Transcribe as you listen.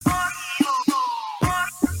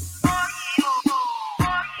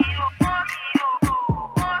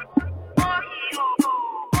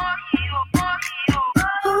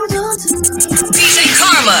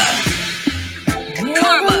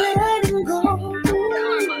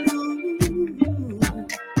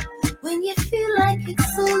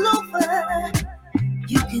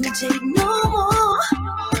hesitate no more.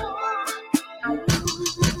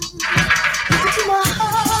 Look to my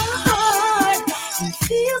heart and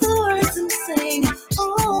feel the words I'm saying.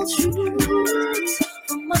 All truth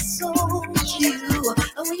from my soul to you.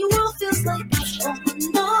 And when your world feels like it's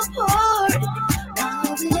falling apart,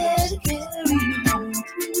 I'll be there to carry you through.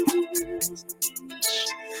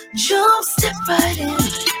 Jump, step right in,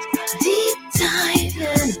 deep dive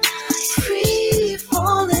in, free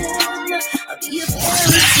falling. I'll be your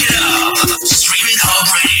parent. Back it up. Streaming Hub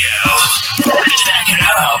Radio. Back it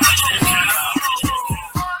up.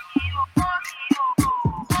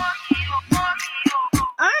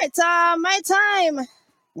 All right, my time.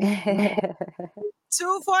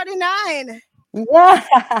 2:49. Yeah.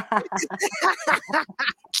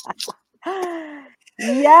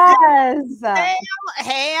 Yes.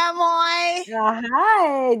 Hey, Amoy.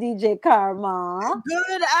 Hi, DJ Karma.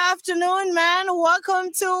 Good afternoon, man.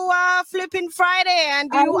 Welcome to Flipping Friday, and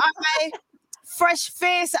you are my fresh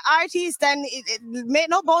face artist. And it made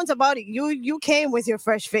no bones about it. You came with your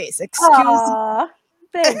fresh face. Excuse me.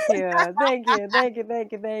 Thank you. I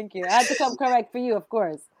had to come correct for you, of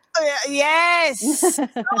course. Yes. So,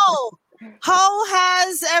 how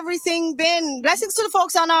has everything been? Blessings to the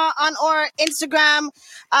folks on our Instagram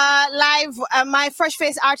live. My fresh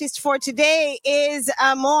face artist for today is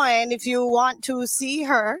Amoy, and if you want to see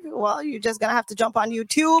her, well, you're just gonna have to jump on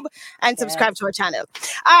YouTube and subscribe to our channel.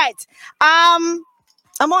 All right,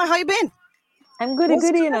 Amoy, how you been? I'm goody,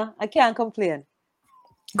 you know. I can't complain.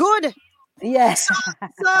 Good. Yes.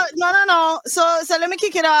 So no. So let me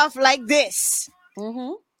kick it off like this.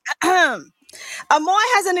 Mm-hmm. Amoy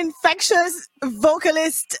has an infectious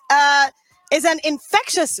vocalist, is an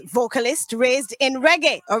infectious vocalist raised in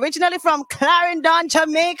reggae, originally from Clarendon,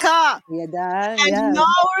 Jamaica. Now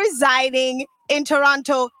residing in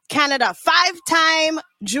Toronto, Canada. 5-time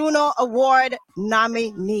Juno Award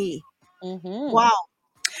nominee. Mm-hmm. Wow.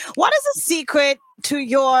 What is the secret to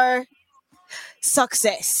your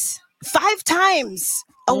success? 5 times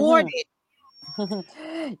awarded.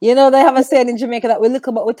 You know, they have a saying in Jamaica that we look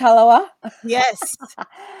about with talawa. Yes.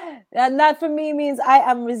 And that for me means I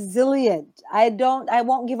am resilient. I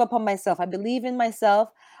won't give up on myself. I believe in myself.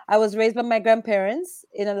 I was raised by my grandparents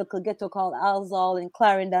in a little ghetto called Alzal in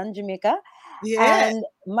Clarendon, Jamaica. Yeah. And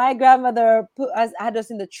my grandmother had us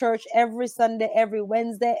in the church every Sunday, every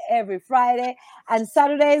Wednesday, every Friday. And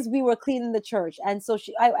Saturdays we were cleaning the church. And so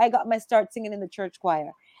I got my start singing in the church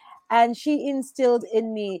choir. And she instilled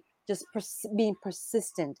in me just being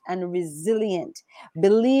persistent and resilient,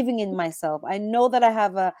 believing in myself. I know that I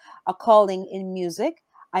have a calling in music.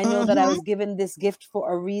 I know that I was given this gift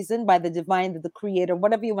for a reason by the divine, the creator,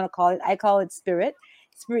 whatever you want to call it. I call it spirit.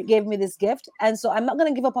 Spirit gave me this gift. And so I'm not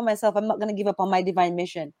going to give up on myself. I'm not going to give up on my divine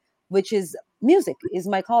mission, which is music is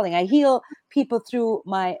my calling. I heal people through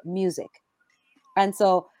my music. And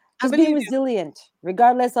so just being resilient,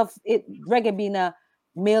 regardless of it, reggae being a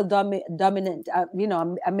male dominant,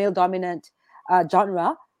 a male dominant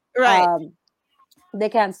genre, right? They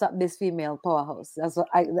can't stop this female powerhouse. That's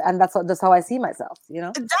how I see myself. You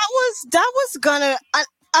know, that was gonna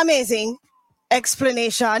amazing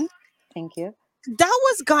explanation. Thank you. That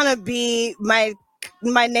was gonna be my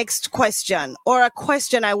next question, or a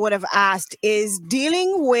question I would have asked, is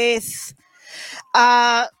dealing with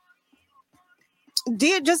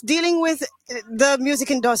dealing with the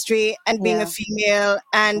music industry and being a female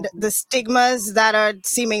and the stigmas that are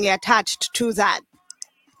seemingly attached to that.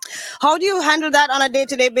 How do you handle that on a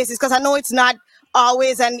day-to-day basis? Because I know it's not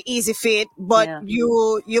always an easy feat, but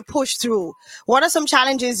you push through. What are some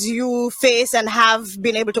challenges you face and have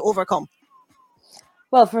been able to overcome?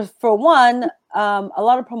 Well, for one, a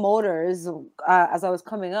lot of promoters, as I was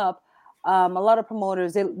coming up, a lot of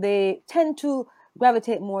promoters, they tend to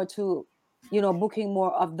gravitate more to, booking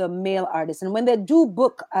more of the male artists. And when they do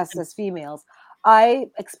book us as females, I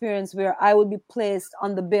experienced where I would be placed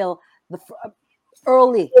on the bill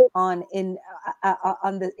early on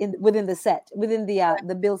within the set, within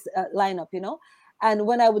the bill's lineup, And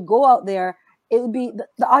when I would go out there, it would be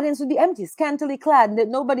the audience would be empty, scantily clad.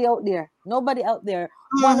 Nobody out there.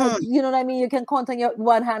 One, you know what I mean? You can count on your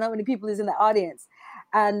one hand how many people is in the audience.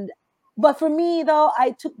 But for me though,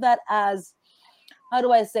 I took that as, how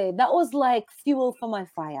do I say? That was like fuel for my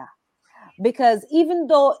fire, because even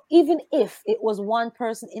if it was one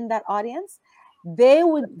person in that audience,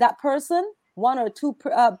 that person, one or two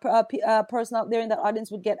person out there in that audience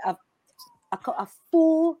would get a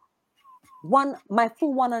full my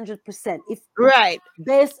full 100%.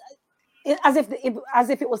 As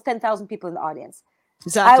if it was 10,000 people in the audience.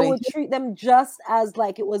 Exactly. I would treat them just as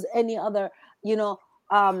like it was any other,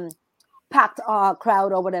 packed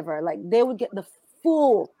crowd or whatever. Like they would get the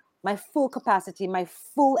full my full capacity, my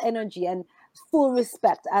full energy, and full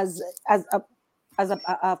respect as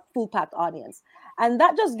a full packed audience. And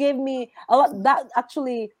that just gave me a lot. That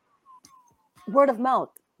actually, word of mouth.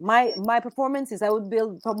 My performances, I would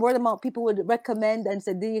build from word of mouth. People would recommend and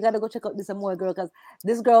say, "You got to go check out this Amore girl, because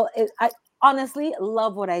this girl is." I honestly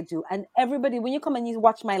love what I do, and everybody, when you come and you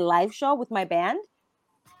watch my live show with my band,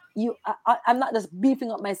 I'm not just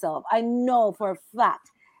beefing up myself. I know for a fact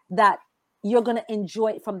that you're gonna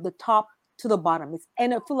enjoy it from the top to the bottom. It's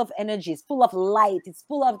full of energy. It's full of light. It's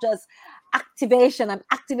full of just activation. I'm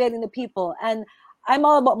activating the people, and I'm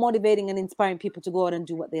all about motivating and inspiring people to go out and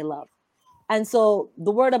do what they love. And so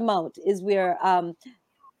the word of mouth is where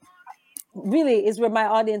really is where my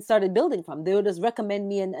audience started building from. They would just recommend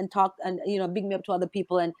me and talk and big me up to other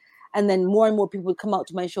people, and then more and more people would come out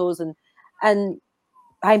to my shows, and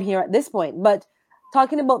I'm here at this point. But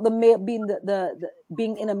talking about the male being the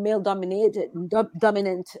being in a male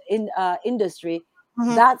dominant industry,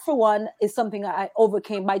 that for one is something I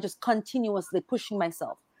overcame by just continuously pushing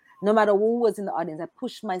myself. No matter who was in the audience, I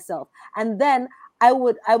pushed myself, and then I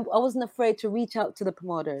wasn't afraid to reach out to the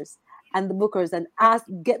promoters and the bookers and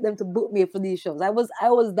get them to book me for these shows. I was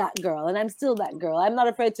that girl, and I'm still that girl. I'm not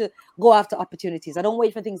afraid to go after opportunities. I don't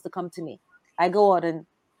wait for things to come to me. I go out and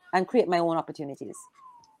create my own opportunities.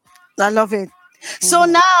 I love it. So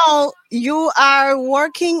now you are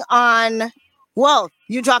working on, well,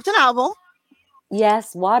 you dropped an album.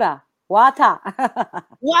 Yes, water. Why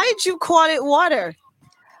did you call it Water?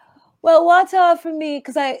 Well, water for me,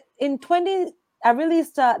 because I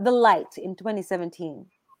released The Light in 2017,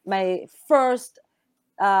 my first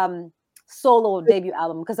solo debut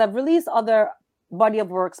album, because I've released other body of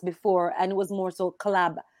works before, and it was more so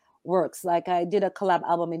collab works. Like I did a collab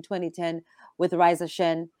album in 2010 with Riza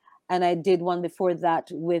Shen, and I did one before that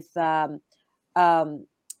with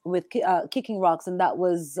Kicking Rocks, and that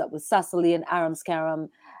was Cecily and Aram Scarum.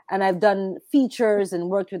 And I've done features and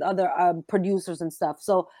worked with other producers and stuff.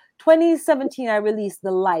 So 2017, I released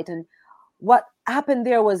The Light. And what happened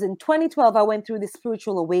there was in 2012, I went through this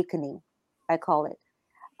spiritual awakening, I call it.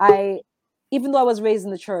 Even though I was raised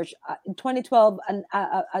in the church, in 2012, and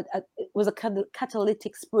it was a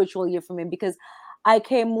catalytic spiritual year for me, because I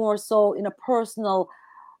came more so in a personal,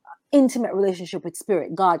 intimate relationship with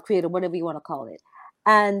spirit, God, creator, whatever you want to call it.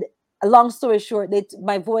 And a long story short,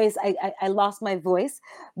 my voice, I lost my voice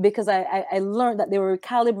because I learned that they were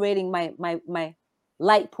recalibrating my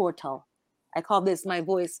light portal. I call this my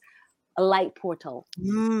voice a light portal.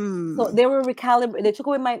 So they were recalibrating. They took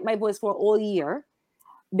away my voice for all year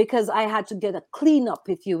because I had to get a cleanup,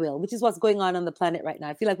 if you will, which is what's going on the planet right now.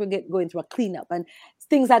 I feel like we're going through a cleanup, and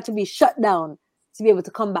things had to be shut down to be able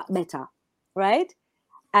to come back better, right?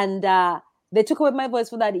 And they took away my voice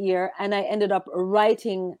for that year, and I ended up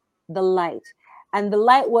writing The Light. And The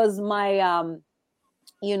Light was my,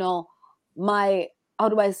 my, how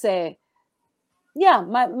do I say? Yeah,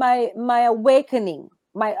 my awakening,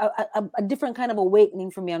 a different kind of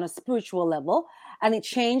awakening for me on a spiritual level. And it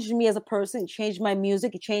changed me as a person. It changed my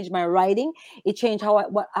music. It changed my writing. It changed how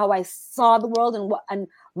I saw the world and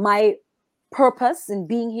my purpose in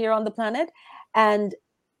being here on the planet. And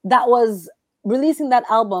that was releasing that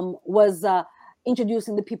album was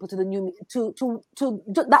introducing the people to the new to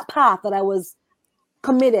that path that I was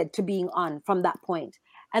committed to being on from that point.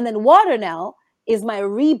 And then Water now is my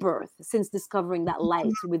rebirth since discovering that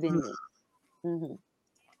light within me.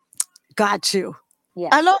 Got you. Yeah,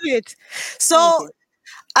 I love it. So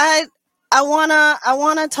I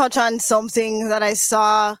wanna touch on something that I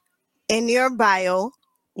saw in your bio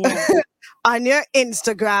on your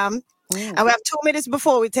Instagram. And we have 2 minutes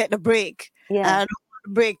before we take the break. Yeah. I don't want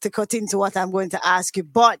the break to cut into what I'm going to ask you.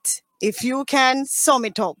 But if you can sum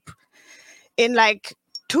it up in like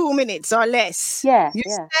 2 minutes or less. Yeah. You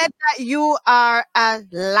said that you are a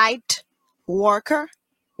light worker.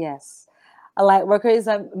 Yes. A light worker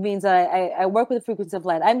means I work with the frequency of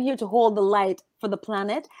light. I'm here to hold the light for the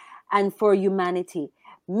planet and for humanity,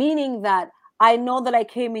 meaning that I know that I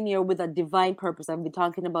came in here with a divine purpose. I've been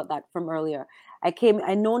talking about that from earlier. I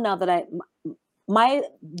know now that my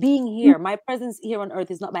being here, my presence here on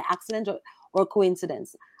earth is not by accident or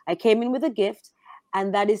coincidence. I came in with a gift,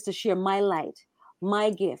 and that is to share my light, my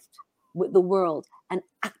gift with the world and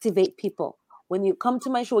activate people. When you come to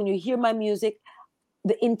my show, when you hear my music,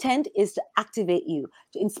 the intent is to activate you,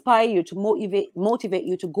 to inspire you, to motivate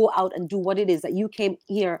you to go out and do what it is that you came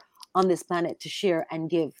here on this planet to share and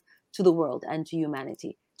give to the world and to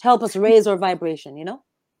humanity, to help us raise our vibration,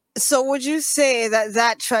 So would you say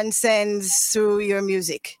that transcends through your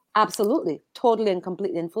music? Absolutely. Totally and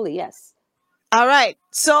completely and fully, yes. All right.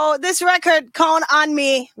 So this record, Count on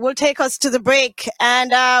Me, will take us to the break.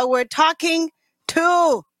 And we're talking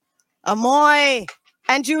to Amoy.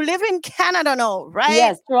 And you live in Canada now, right?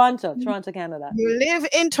 Yes, Toronto, Canada. You live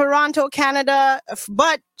in Toronto, Canada,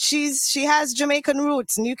 but she has Jamaican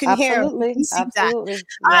roots, and you can hear Absolutely, you see that. absolutely.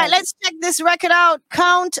 All right, Yes. let's check this record out.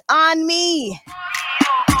 Count on Me.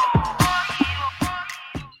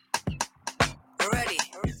 Ready.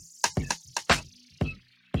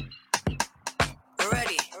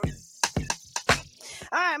 Ready.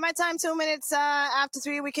 All right, my time 2 minutes after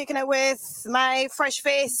 3. We're kicking it with my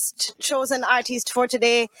fresh-faced chosen artist for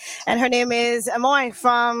today, and her name is Amoy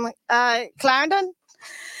from Clarendon,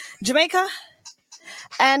 Jamaica.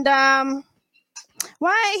 And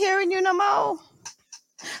why hearing you no more?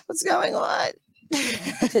 What's going on?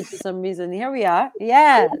 For some reason, here we are.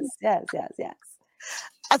 Yes. I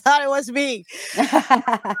thought it was me.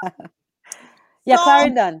 Yeah, So-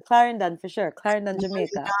 Clarendon for sure. Clarendon,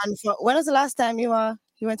 Jamaica. When was the last time you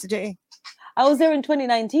went to J? I was there in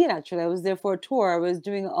 2019. Actually, I was there for a tour. I was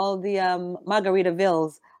doing all the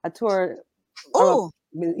Margaritavilles, a tour. Oh,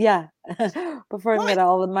 Yeah, performing at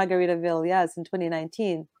all the Margaritaville. Yes, in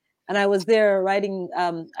 2019, and I was there writing.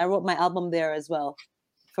 I wrote my album there as well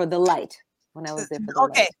for The Light when I was there for The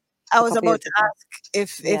okay. Light. I was couple about years to ago. ask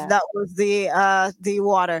if Yeah. that was the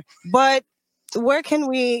water, but where can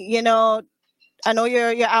we? I know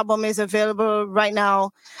your album is available right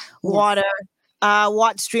now. Yes. Water.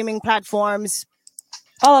 What streaming platforms?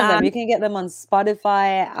 All of them. You can get them on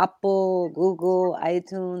Spotify, Apple, Google,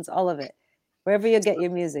 iTunes, all of it. Wherever you get your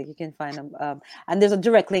music, you can find them. And there's a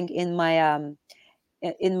direct link in my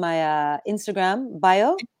Instagram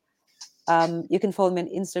bio. You can follow me on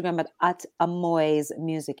Instagram at Amoyes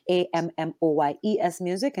Music, AMMOYES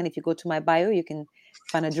Music. And if you go to my bio, you can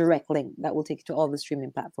find a direct link that will take you to all the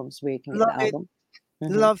streaming platforms where you can get Love the it. album.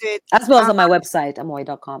 Love it. As well as on my website,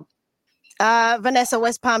 amoy.com. Vanessa,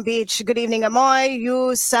 West Palm Beach. Good evening, Amoy.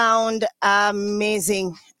 You sound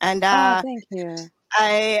amazing, and Thank you.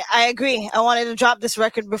 I agree. I wanted to drop this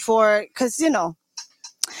record before, because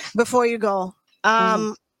before you go.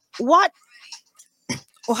 What?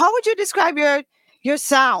 How would you describe your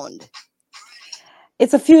sound?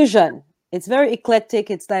 It's a fusion. It's very eclectic.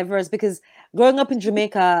 It's diverse because growing up in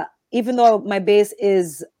Jamaica, even though my base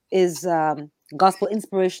is gospel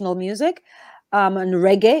inspirational music, and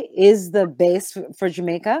reggae is the base for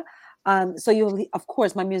Jamaica. So of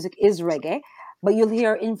course, my music is reggae, but you'll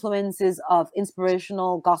hear influences of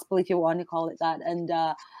inspirational gospel, if you want to call it that, and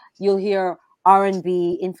you'll hear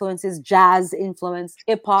R&B influences, jazz influence,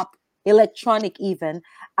 hip hop, electronic, even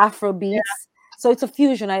Afro beats. Yeah. So it's a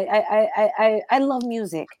fusion. I love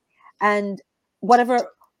music, and whenever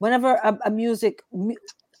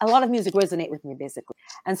a lot of music resonate with me, basically.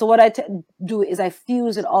 And so what I do is I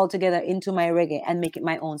fuse it all together into my reggae and make it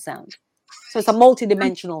my own sound. So it's a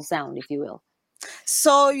multi-dimensional sound, if you will.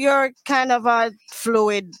 So you're kind of a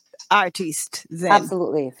fluid artist then.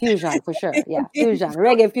 Absolutely. Fusion, for sure. Yeah. Fusion.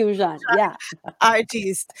 Reggae fusion. Yeah.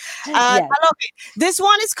 Artist. Yes. I love it. This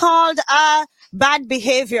one is called Bad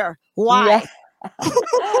Behavior. Why? Yeah.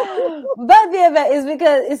 Bad behavior is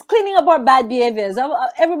because it's cleaning up our bad behaviors.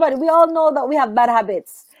 Everybody, we all know that we have bad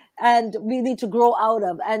habits and we need to grow out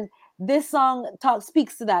of. And this song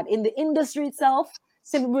speaks to that. In the industry itself,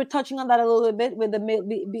 simply we're touching on that a little bit with the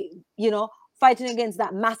fighting against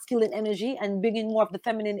that masculine energy and bringing more of the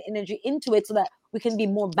feminine energy into it so that we can be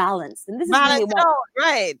more balanced. And this is really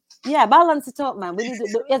right. Yeah, balance it out, man. We need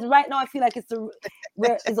to. Right now, I feel like it's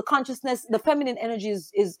the consciousness. The feminine energy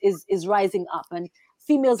is rising up, and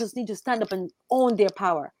females just need to stand up and own their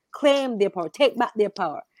power, claim their power, take back their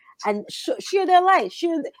power, and share their light,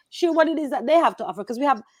 share what it is that they have to offer. Because we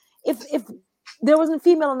have, if there wasn't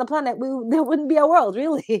female on the planet, there wouldn't be a world,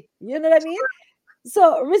 really. You know what I mean?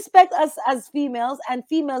 So respect us as females, and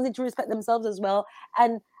females need to respect themselves as well,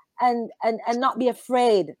 and not be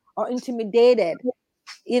afraid or intimidated,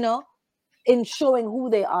 in showing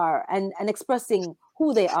who they are and expressing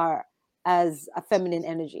who they are as a feminine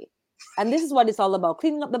energy. And this is what it's all about: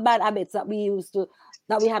 cleaning up the bad habits that we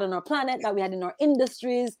had on our planet, that we had in our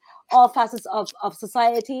industries, all facets of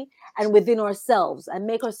society and within ourselves, and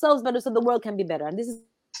make ourselves better so the world can be better. And this is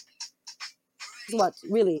what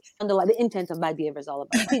really the intent of bad behavior is all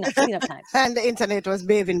about. Clean up time. And the internet was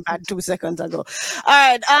behaving bad 2 seconds ago. All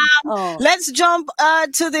right, let's jump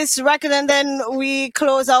to this record and then we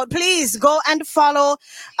close out. Please go and follow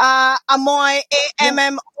Amoy,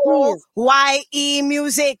 AMMOYE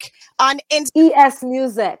Music on Instagram. ES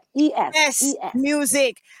Music. ES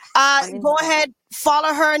Music. Go ahead,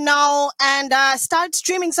 follow her now and start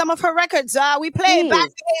streaming some of her records. We play Bad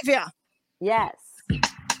Behavior. Yes.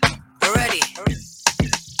 Ready.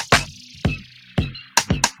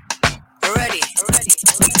 Ready.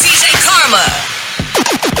 DJ Karma.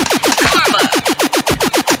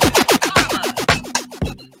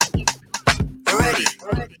 Ready.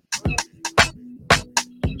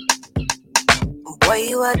 Boy,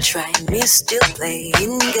 you are trying me, still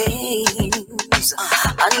playing games,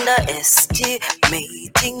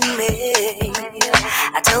 underestimating me.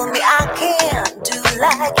 Tell me I can't do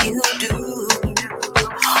like you do.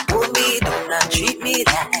 Hold me, do not treat me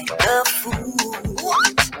like a fool.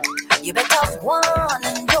 You better one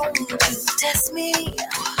and don't you test me.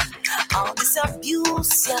 All this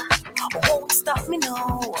abuse, yeah, won't stop me,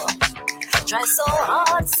 no. Try so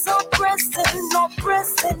hard, so pressing, no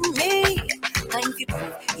pressing me. Time to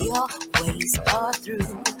prove your ways are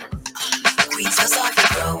through. Squeeze us off your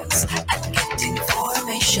clothes and get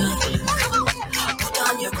information. Put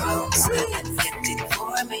on your clothes and get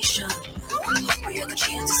information. Where the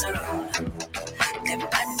chances are on them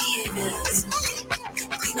bad behaviors.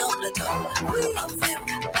 Clean up the door of them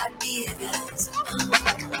bad behaviors.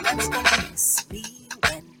 Man's gonna miss me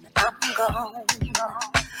when I'm gone.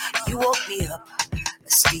 You woke me up,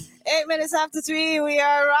 sleep. 8 minutes after 3, we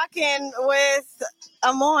are rocking with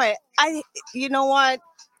Amoy. You know what?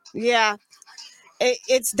 Yeah,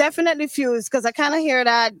 it's definitely fused because I kind of hear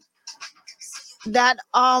that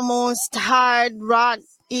almost hard rock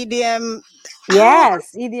EDM.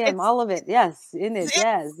 Yes, EDM, all of it. Yes, in it.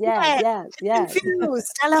 Yes.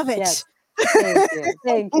 Infused. I love it. Yes.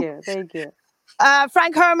 Thank you.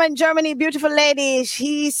 Frank Herman, Germany, beautiful lady.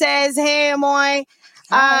 He says, "Hey, Amoy."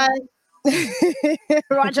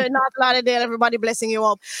 Roger, North Lauderdale, everybody blessing you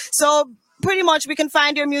up. So pretty much we can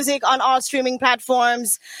find your music on all streaming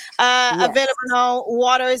platforms. Yes. Available now.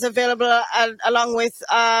 Water is available along with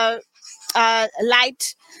Light.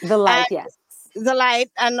 The Light, and yes. The Light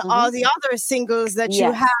and all the other singles that you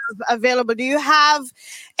Yes. have available. Do you have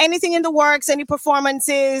anything in the works? Any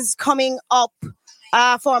performances coming up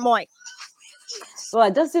for Amoy? Well, I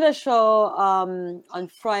just did a show on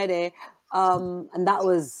Friday, and it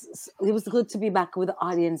was good to be back with the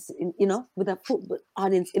audience, with the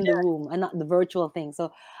audience in the room and not the virtual thing.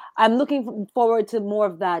 So I'm looking forward to more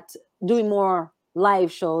of that, doing more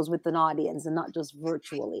live shows with an audience and not just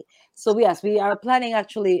virtually. So yes, we are planning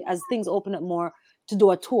actually, as things open up more, to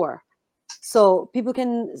do a tour. So people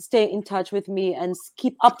can stay in touch with me and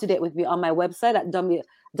keep up to date with me on my website at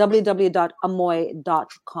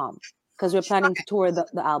www.amoy.com. Because we're planning to tour the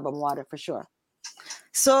album Water for sure.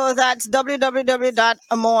 So that's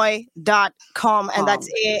www.amoy.com and that's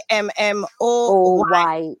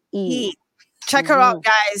AMMOYE. Check her out,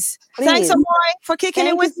 guys. Please. Thanks, Amoy, for kicking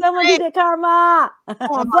it with me. Thank you so much, Karma.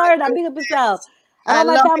 Florida, big up yourself. I have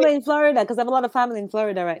my family in Florida because I have a lot of family in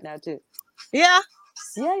Florida right now too. Yeah?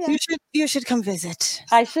 Yeah. You should come visit.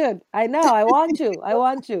 I should. I know. I want to.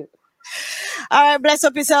 All right, bless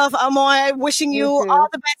up yourself, Amoy. Wishing you all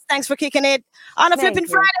the best. Thanks for kicking it on a Flipping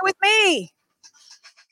Friday with me.